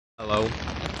Hello,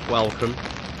 welcome,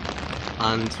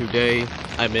 and today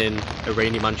I'm in a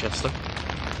rainy Manchester,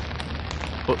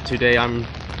 but today I'm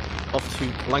off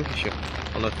to Lancashire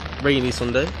on a rainy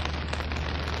Sunday.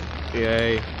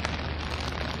 Yay.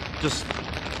 Just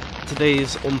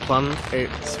today's unplanned,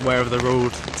 it's wherever the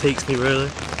road takes me really,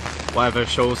 whatever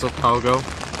shows up I'll go.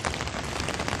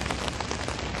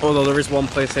 Although there is one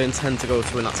place I intend to go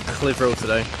to, and that's Clitheroe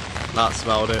today. That's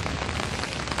about it.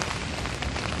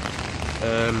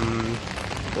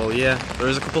 Well, yeah, there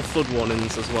is a couple of flood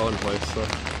warnings as well in place, so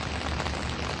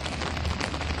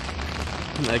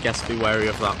I guess be wary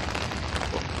of that.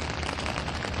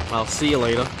 But I'll see you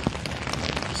later.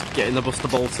 Just getting the bus to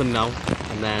Bolton now,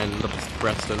 and then the bus to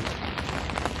Preston.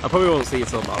 I probably won't see you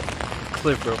till about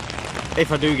Clitheroe.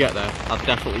 If I do get there, I'll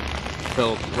definitely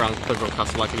film around Clitheroe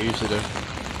Castle like I usually do.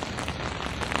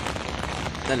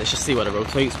 Then let's just see where the road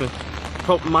takes me.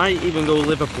 Might even go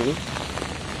Liverpool,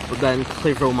 but then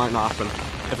Clitheroe might not happen.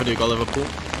 If I do go Liverpool,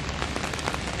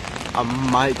 I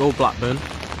might go Blackburn,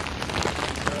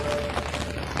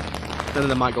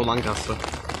 then I might go Lancaster.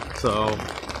 So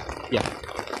yeah,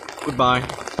 goodbye,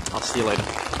 I'll see you later.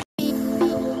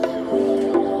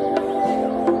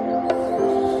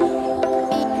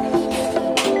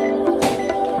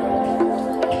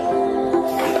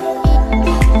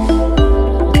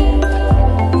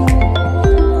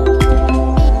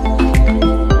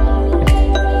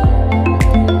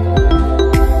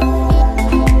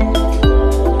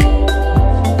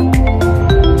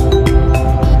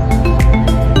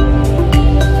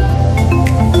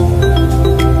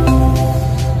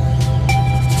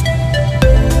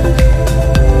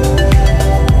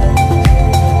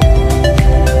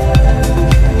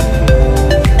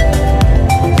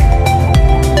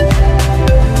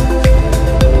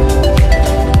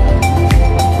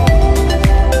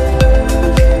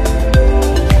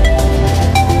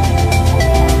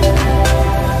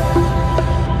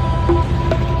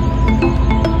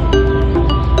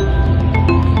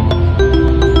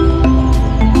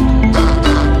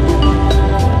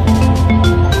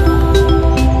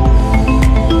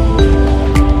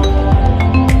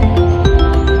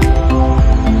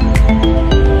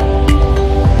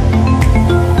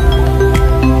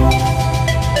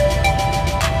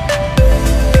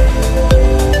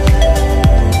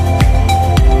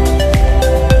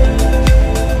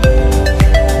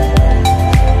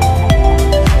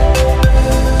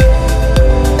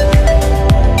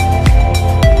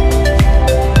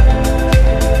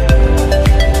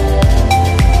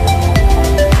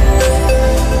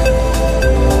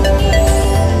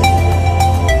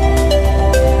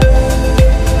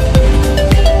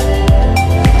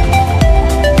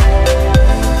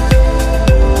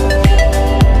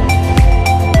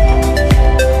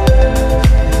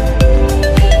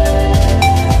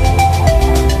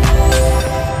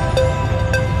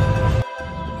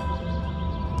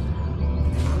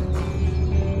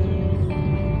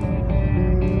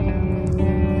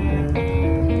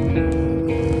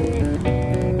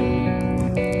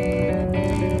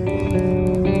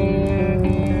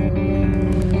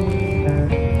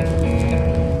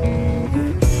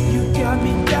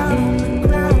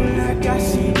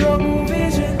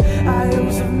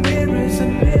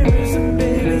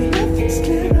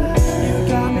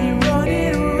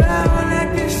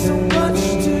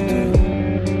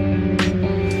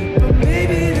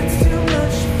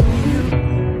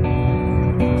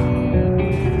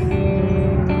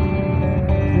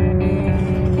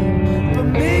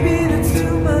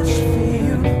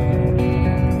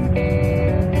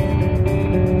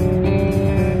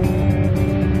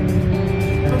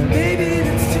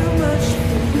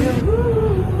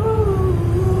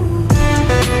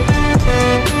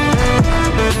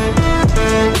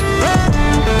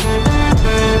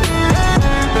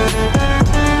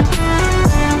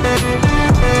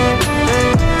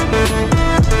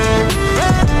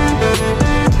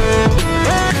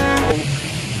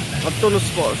 Done a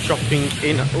spot of shopping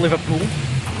in Liverpool,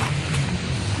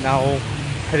 now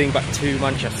heading back to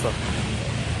Manchester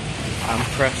and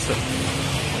Preston.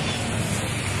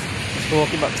 So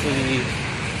walking back to the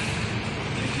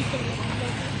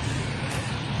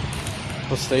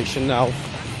bus station now.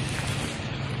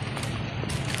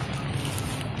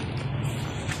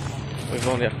 We've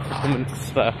only a couple minutes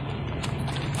spare,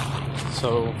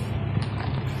 so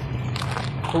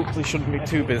hopefully shouldn't be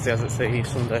too busy as it's a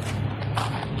Sunday.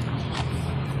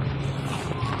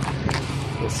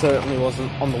 It certainly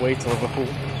wasn't on the way to Liverpool.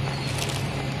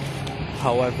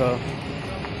 However,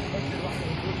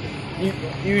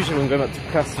 usually when going up to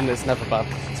Preston, it's never bad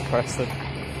to Preston.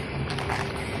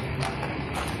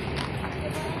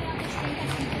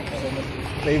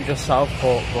 Maybe just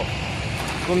Southport, but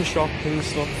gone shopping and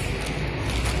stuff,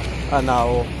 and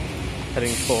now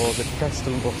heading for the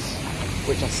Preston bus,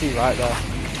 which I see right there.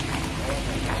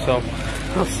 So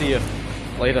I'll see you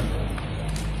later.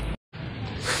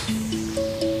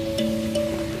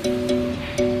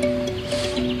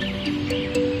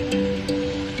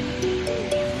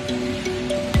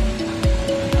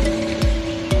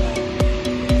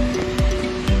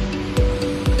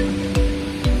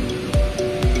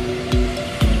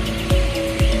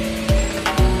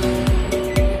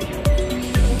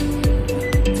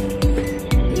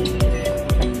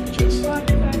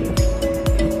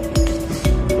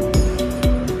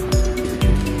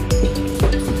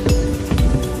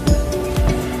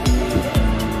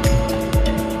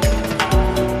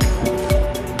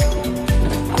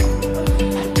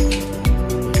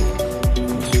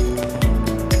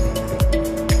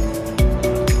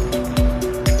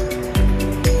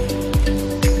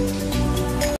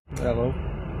 Hello.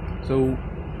 So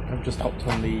I've just hopped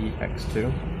on the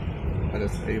X2 at a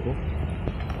table.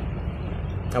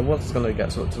 I was gonna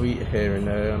get something to eat here in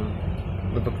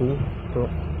Liverpool, but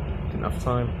didn't have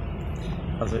time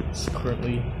as it's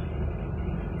currently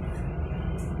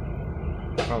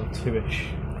around 2ish.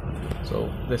 So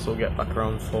this will get back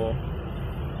around 4.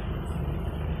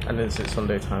 And then since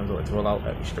Sunday times I like to roll out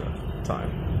extra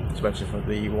time, especially for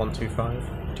the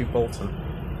 125 to Bolton.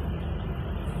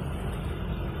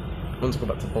 Once I go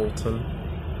back to Bolton,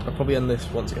 I'll probably end this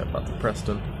once I get back to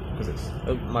Preston, because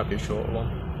it might be a shorter one.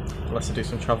 Unless I do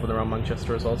some travelling around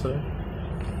Manchester as well today.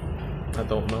 I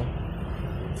don't know.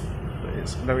 But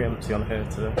it's very empty on here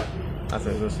today, as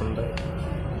it is a Sunday.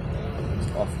 It's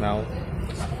off now.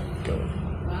 Let's go.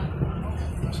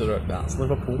 So that's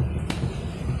Liverpool. I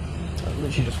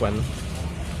literally just went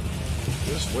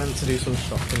to do some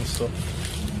shopping stuff.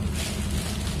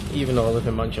 Even though I live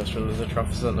in Manchester and there's a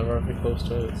traffic centre very close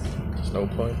to it, it's just no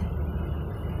point.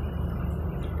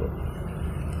 But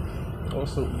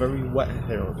also very wet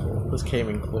here as well. This came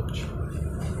in clutch.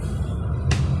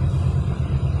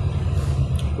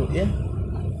 But yeah,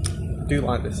 I do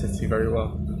like this city very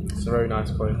well. It's a very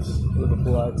nice place.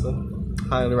 Liverpool, I'd say.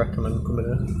 Highly recommend coming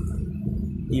here.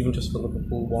 Even just for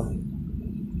Liverpool 1.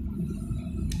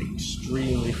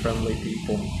 Extremely friendly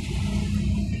people.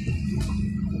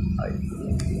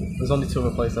 There's only 2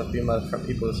 other places I've been where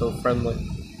people are so friendly.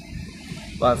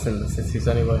 But that's in the cities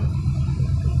anyway.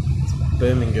 It's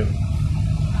Birmingham,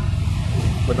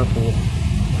 Liverpool,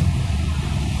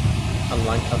 and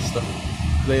Lancaster.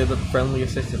 They're the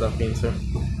friendliest cities I've been to.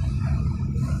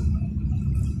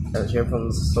 Actually,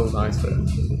 everyone's so nice here.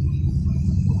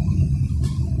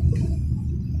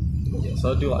 Yeah,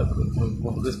 so I do like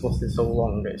this bus is so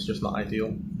long, it's just not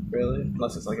ideal, really.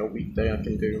 Unless it's like a weekday I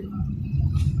can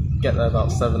get there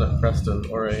about 7 at Preston,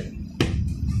 or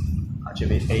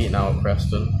actually 8 now at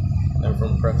Preston, and then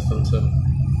from Preston to,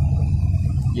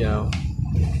 you know.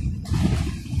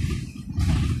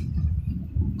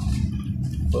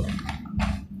 But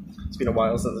it's been a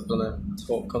while since I've done a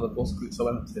talk on the bus because it's so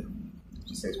empty. It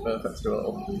just seems perfect to do a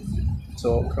little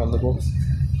talk on the bus.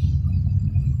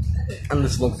 And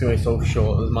this looks going to be so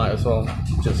short, I might as well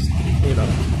just, you know.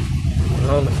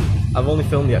 I've only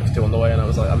filmed the X2 on the way and it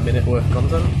was like a minute worth of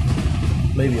content.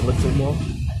 Maybe a little more.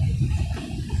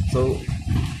 So,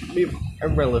 maybe a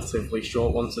relatively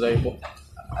short one today, but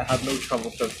I had no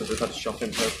travel purpose, I just had a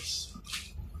shopping purpose.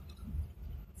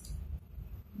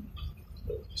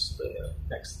 So just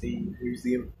next to the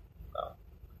museum. I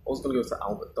was going to go to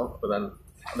Albert Dock, but then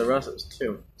I realised it was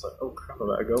 2. It's like, oh crap, I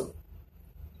better go.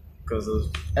 Because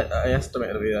I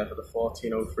estimated to be there for the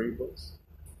 14:03 bus,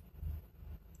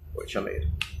 which I made,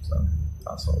 so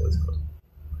that's always good.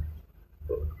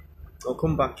 But I'll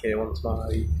come back here once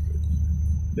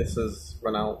this has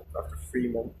run out after 3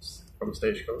 months from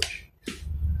Stagecoach.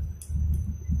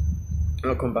 And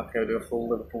I'll come back here and do a full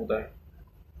Liverpool day,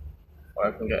 or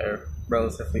I can get here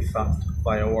relatively fast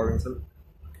via Warrington.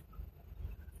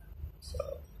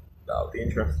 So that'll be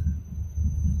interesting.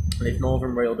 And if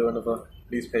Northern Rail do another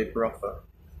newspaper offer,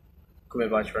 come in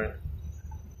by train.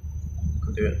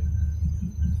 Can do it.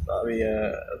 That'll be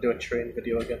I'll do a train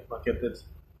video again, like I did.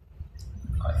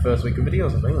 Like first week of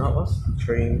videos, I think that was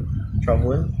train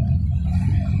travelling.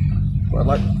 But I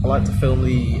like to film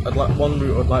one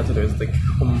route I'd like to do is the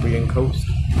Cumbrian coast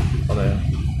on there.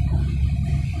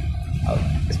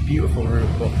 It's a beautiful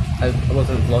route, but I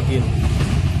wasn't vlogging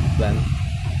then,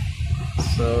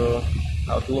 so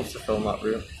I would love to film that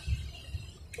route.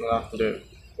 I'll have to do it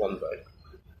one day.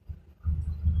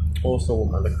 Also,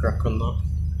 won't mind the crack on that.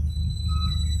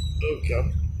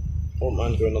 Okay, won't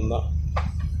mind going on that.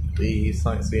 The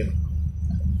sightseeing.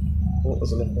 What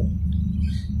was another one?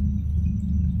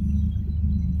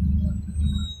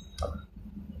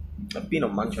 I've been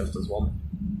on Manchester's one.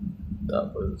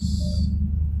 That was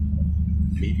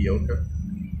mediocre.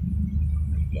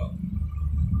 Well,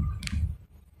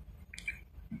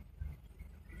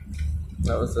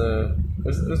 that was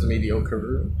it was a mediocre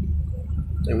route.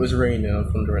 It was raining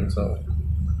and thundering, so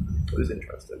it was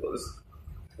interesting. But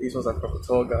these ones are proper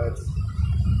tour guides.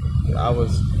 I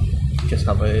was just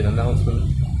have an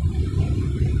announcement.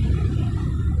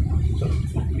 So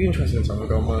it'd be interesting to have a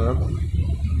go on one of them.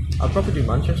 I'll probably do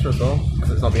Manchester as well,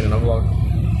 because it's not been in a vlog.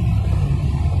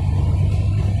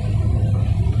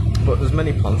 But there's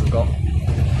many plans I've got.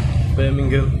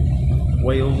 Birmingham,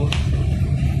 Wales.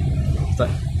 It's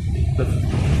like the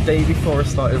day before I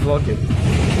started vlogging,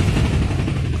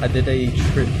 I did a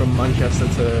trip from Manchester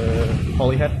to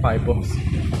Holyhead by bus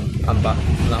and back,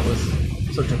 and that was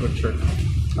such a good trip.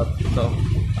 So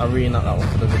I reenact that one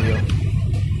for the video.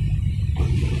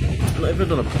 I've not even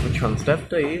done a proper Transdev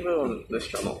day either on this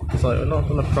channel. It's like I've not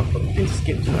done a proper, I've been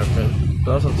skipped and everything,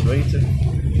 but I was on Tomato.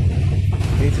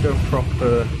 I need to do a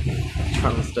proper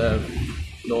Transdev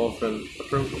Northern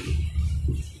approach.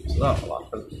 So that will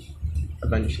happen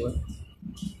eventually.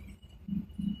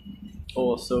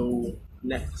 Also,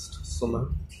 next summer,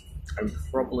 I'm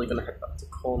probably going to head back to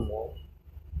Cornwall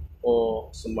or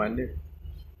somewhere new.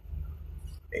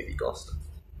 Maybe Gloucester,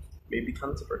 maybe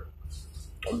Canterbury,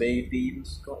 or maybe even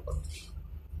Scotland.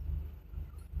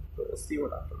 But we'll see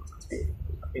what happens.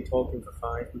 I've been talking for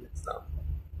 5 minutes now.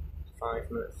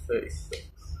 5 minutes 36.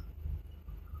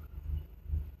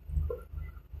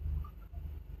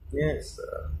 Yes,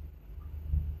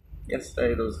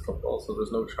 yesterday there was football, so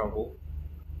there's no travel.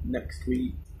 Next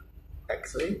week,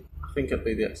 X8. I think it'll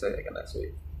be the X8 again next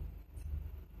week.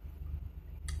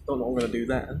 Don't know what I'm going to do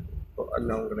then, but I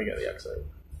know I'm going to get the X8.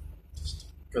 Just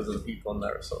because of the people on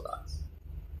there are so nice.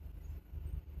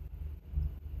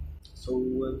 So,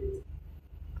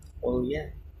 well, yeah.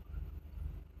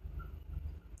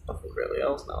 Nothing really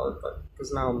else now,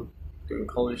 because now I'm doing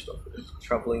college stuff,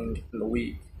 travelling in the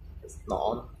week. It's not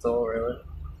on at all, really,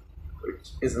 which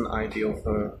isn't ideal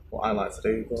for what I like to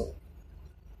do, but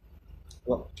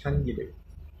what can you do?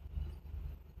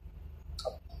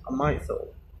 I might film.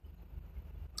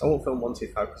 I won't film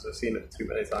 125 because I've seen it too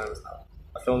many times now.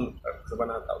 I filmed, because when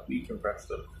I had that week in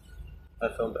Preston, I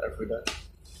filmed it every day.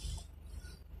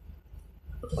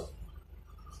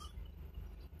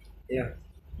 Yeah.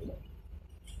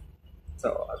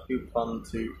 So I do plan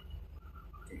to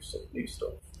do some new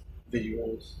stuff.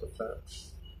 Visuals,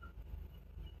 effects.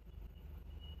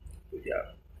 But yeah,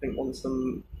 I think once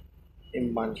I'm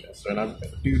in Manchester and I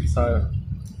do decide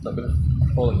that I'm going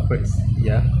to call it quits,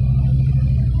 yeah,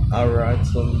 I'll ride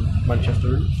some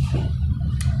Manchester routes.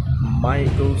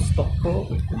 Might go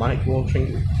Stockport, might go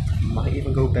Altrincham, might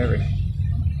even go Berry.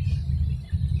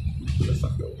 Just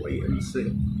have to wait and see,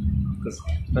 because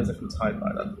it depends if I'm tired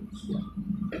by then.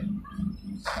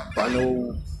 But I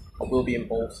know I will be in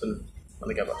Bolton when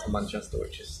I get back to Manchester,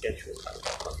 which is scheduled. I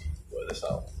can't work this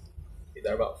out. Be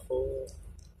there about 4.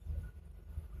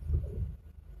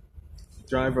 The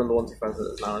driver on the 125 says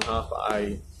it's an hour and a half, but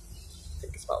I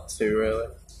think it's about 2 really.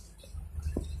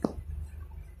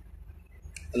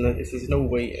 And then if there's no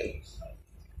waiting,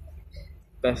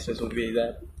 best is would be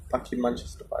there back in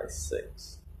Manchester by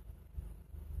 6.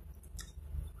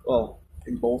 Well,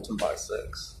 in Bolton by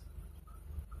 6.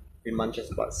 In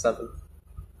Manchester by 7.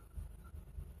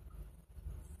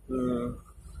 It'll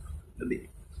be a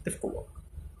difficult one.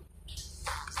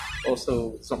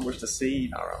 Also, it's not much to see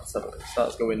now around 7. It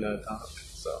starts going dark,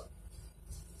 so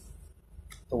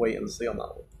I'll wait and see on that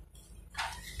one.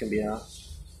 It can be hard.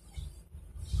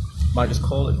 Might just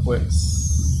call it quits.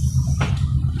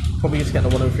 Probably just get the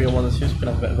 103 or 102 so we can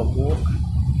have a bit of a walk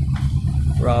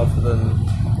rather than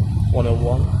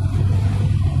 101.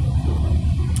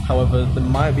 However, there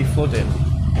might be flooding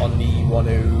on the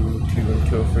 102 and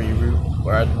 203 route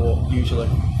where I'd walk usually.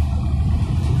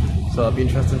 So it'll be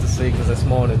interesting to see, because this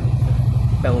morning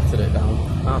belted it down.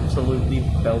 Absolutely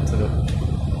belted it.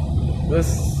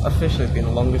 This officially has been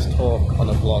the longest talk on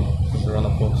a vlog because we're on a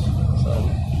bus. So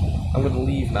I'm going to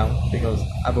leave now because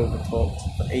I've over-talked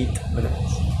for 8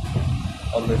 minutes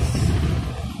on this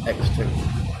X2.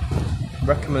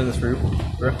 Recommend this route.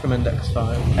 Recommend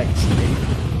X5,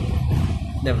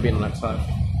 X8. Never been on X5.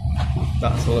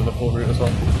 That's the Liverpool route as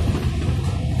well.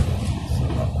 So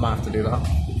I might have to do that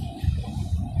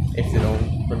if they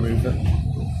don't remove it.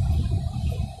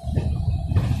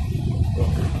 But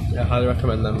yeah, I highly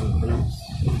recommend them routes.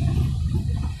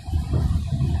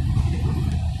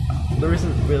 There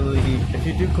isn't really, if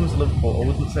you do come to Liverpool, I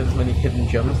wouldn't say there's many hidden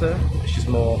gems there. It's just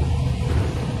more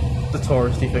the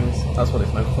touristy things. That's what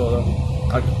it's meant for though.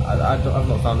 I've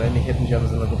not found any hidden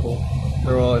gems in Liverpool.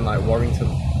 They're all in like Warrington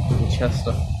and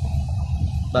Chester.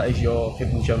 That is your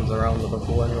hidden gems around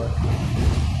Liverpool anyway.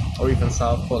 Or even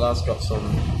Southport, that's got some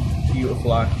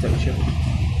beautiful architecture.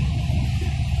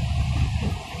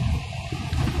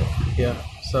 Yeah,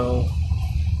 so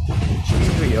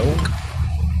cheerio.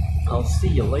 I'll see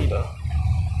you later.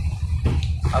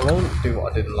 I won't do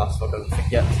what I did in the last vlog and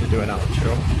forget to do an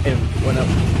outro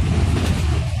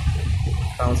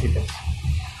bounty things.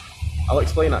 I'll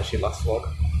explain actually last vlog.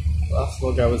 Last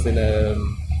vlog I was in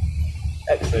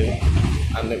XA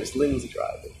and it was Lindsay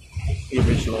driving, the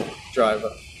original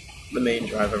driver, the main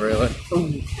driver really. Oh,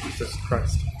 Jesus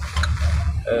Christ.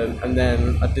 And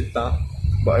then I did that,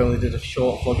 but I only did a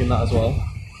short vlog in that as well.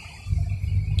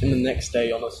 And the next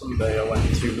day, on a Sunday, I went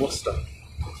to Worcester,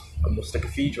 and Worcester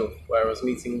Cathedral, where I was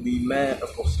meeting the Mayor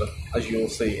of Worcester, as you will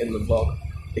see in the vlog.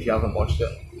 If you haven't watched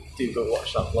it, do go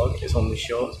watch that vlog. It's only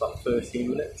short, it's about 13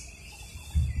 minutes.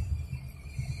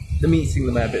 The meeting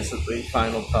the Mayor bit's at the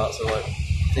final part, so like,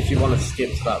 if you want to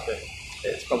skip to that bit,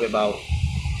 it's probably about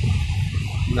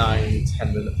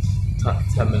 9-10 minutes,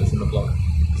 10 minutes in the vlog,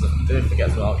 because I didn't forget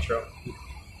to outro.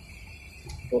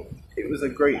 But it was a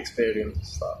great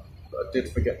experience, that. But I did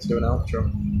forget to do an outro,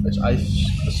 which I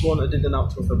sworn I did an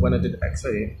outro for when I did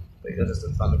XA, but I just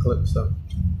didn't find the clip, so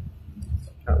I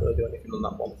can't really do anything on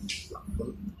that one.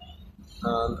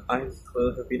 And I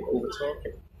clearly have been over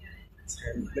talking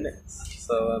 10 minutes,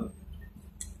 so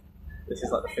this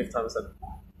is like the 5th time I said,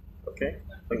 okay,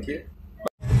 thank you.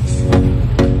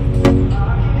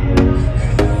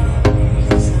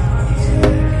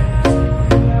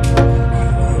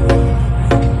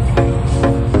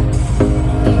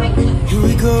 Here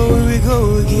we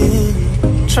go again.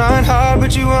 Trying hard,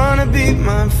 but you wanna be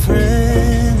my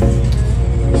friend.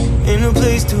 Ain't no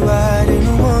place to hide, ain't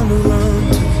no one to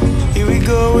run to. Here we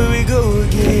go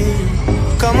again.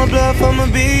 Call my bluff, I'ma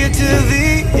be here till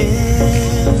the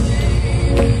end.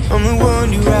 I'm the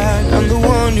one you ride, I'm the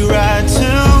one you ride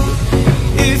to.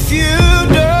 If you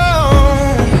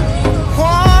don't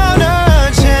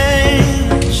wanna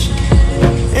change,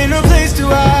 ain't no place to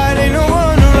hide, ain't no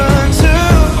one to run to.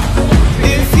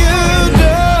 If you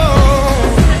don't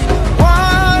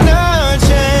wanna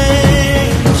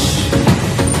change,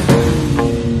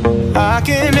 I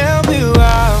can help you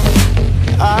out,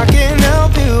 I can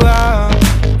help you out,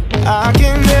 I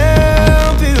can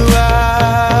help you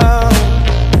out,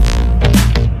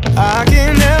 I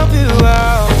can help you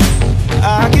out,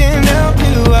 I can help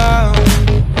you out,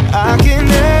 I can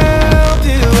help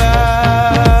you out.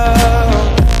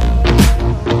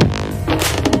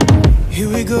 Here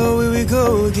we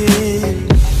go again.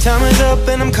 Time is up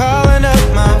and I'm calling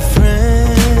up my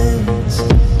friends.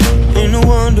 Ain't no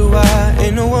wonder why,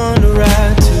 ain't no one to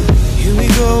ride to. Here we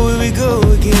go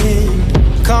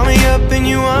again. Call me up and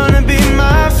you wanna be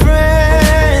my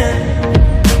friend.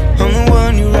 I'm the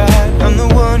one you ride, I'm the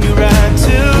one you ride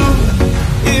to.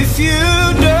 If you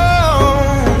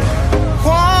don't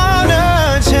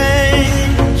wanna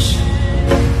change,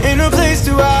 ain't no place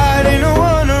to hide, ain't no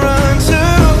one to run to.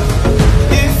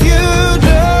 If you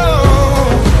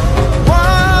don't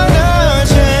wanna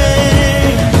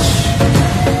change,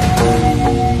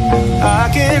 I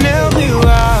can help you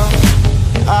out,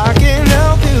 I can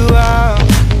help you out,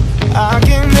 I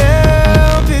can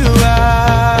help you out.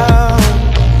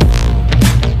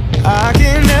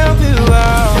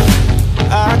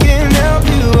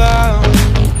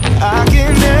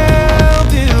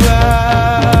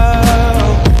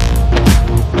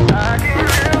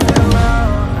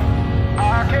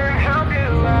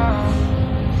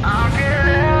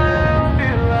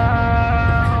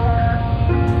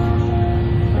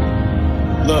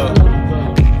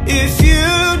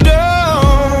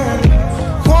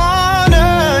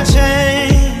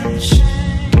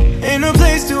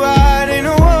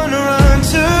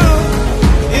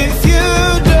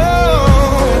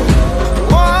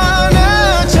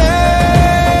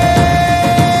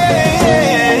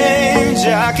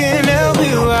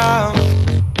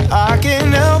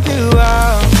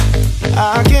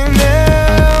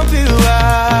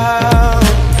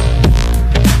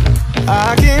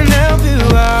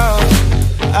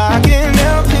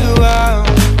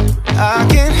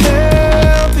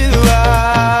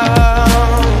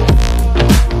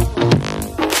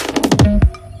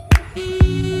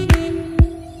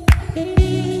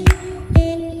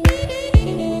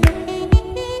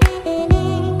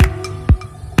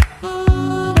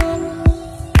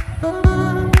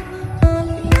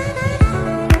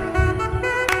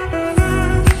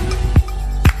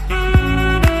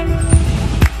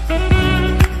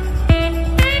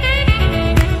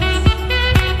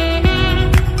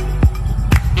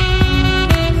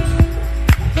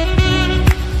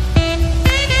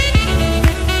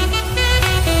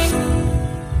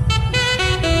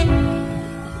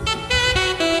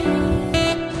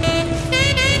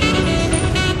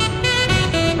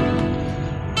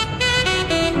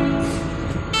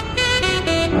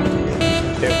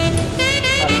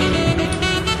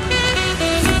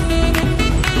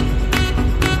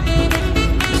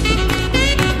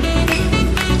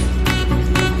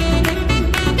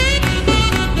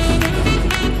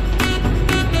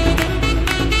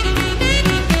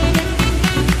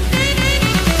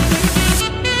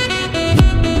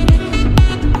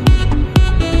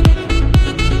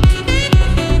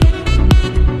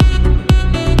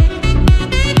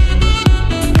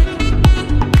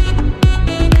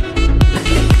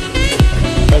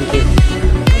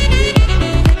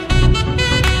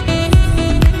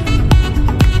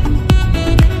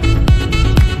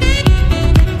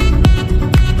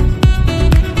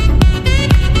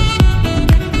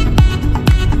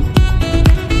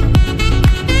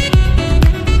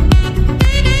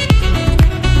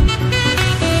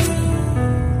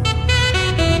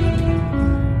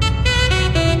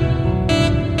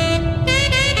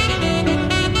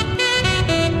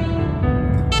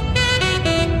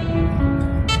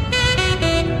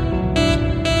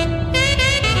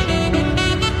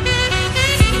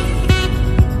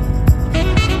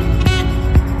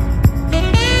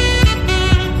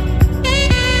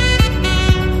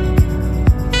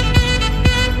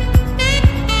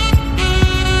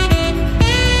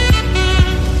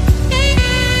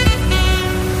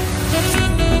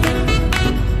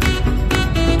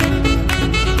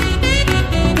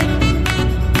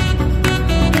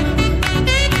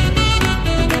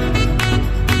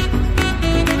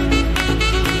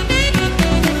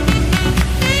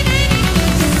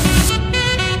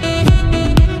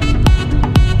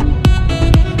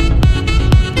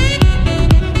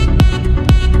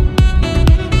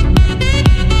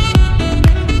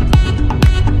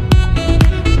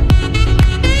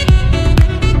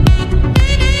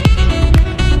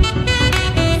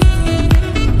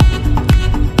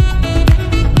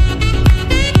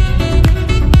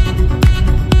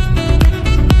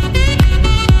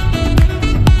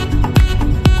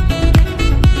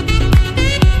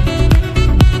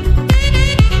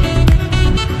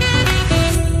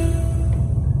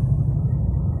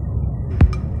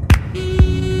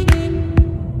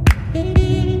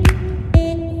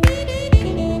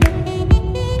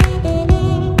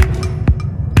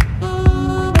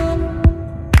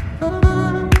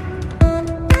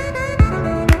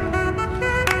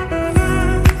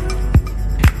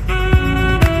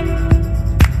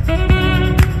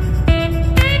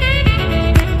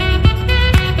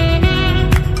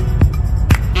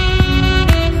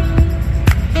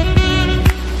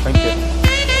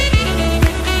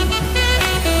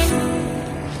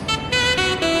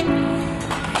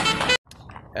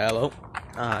 Hello,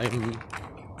 I'm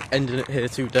ending it here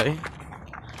today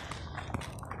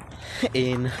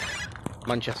in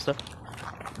Manchester,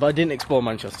 but I didn't explore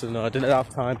Manchester, no, I didn't have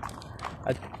time.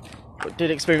 I did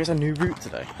experience a new route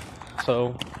today,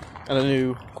 so, and a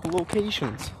new cool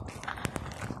locations.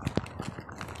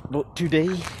 But today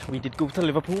we did go to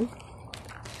Liverpool,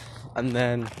 and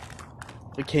then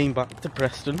we came back to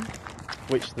Preston,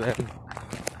 which then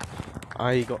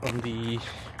I got on the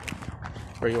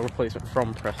rail replacement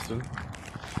from Preston.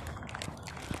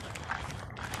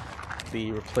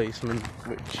 The replacement,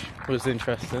 which was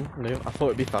interesting. New. I thought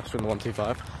it'd be faster than the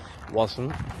 125.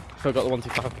 Wasn't. If I got the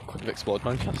 125, I could have explored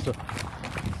Manchester,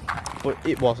 but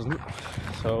it wasn't.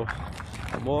 So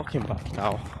I'm walking back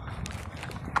now.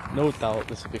 No doubt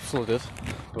this will be flooded,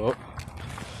 but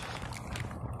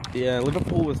yeah,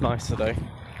 Liverpool was nice today.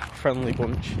 Friendly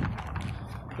bunch.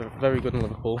 They're very good in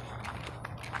Liverpool.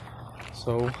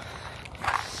 So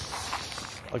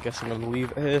I guess I'm gonna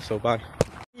leave it here, so bye.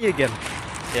 See you again.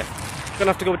 Yeah.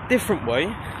 Gonna have to go a different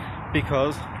way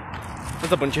because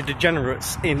there's a bunch of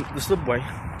degenerates in the subway.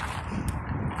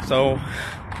 So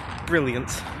brilliant.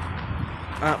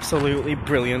 Absolutely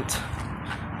brilliant.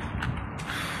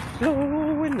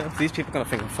 No, these people are gonna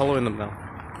think I'm following them now.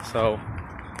 So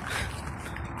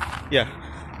yeah.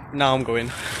 Now I'm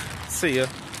going. See ya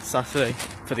Saturday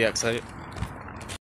for the exit.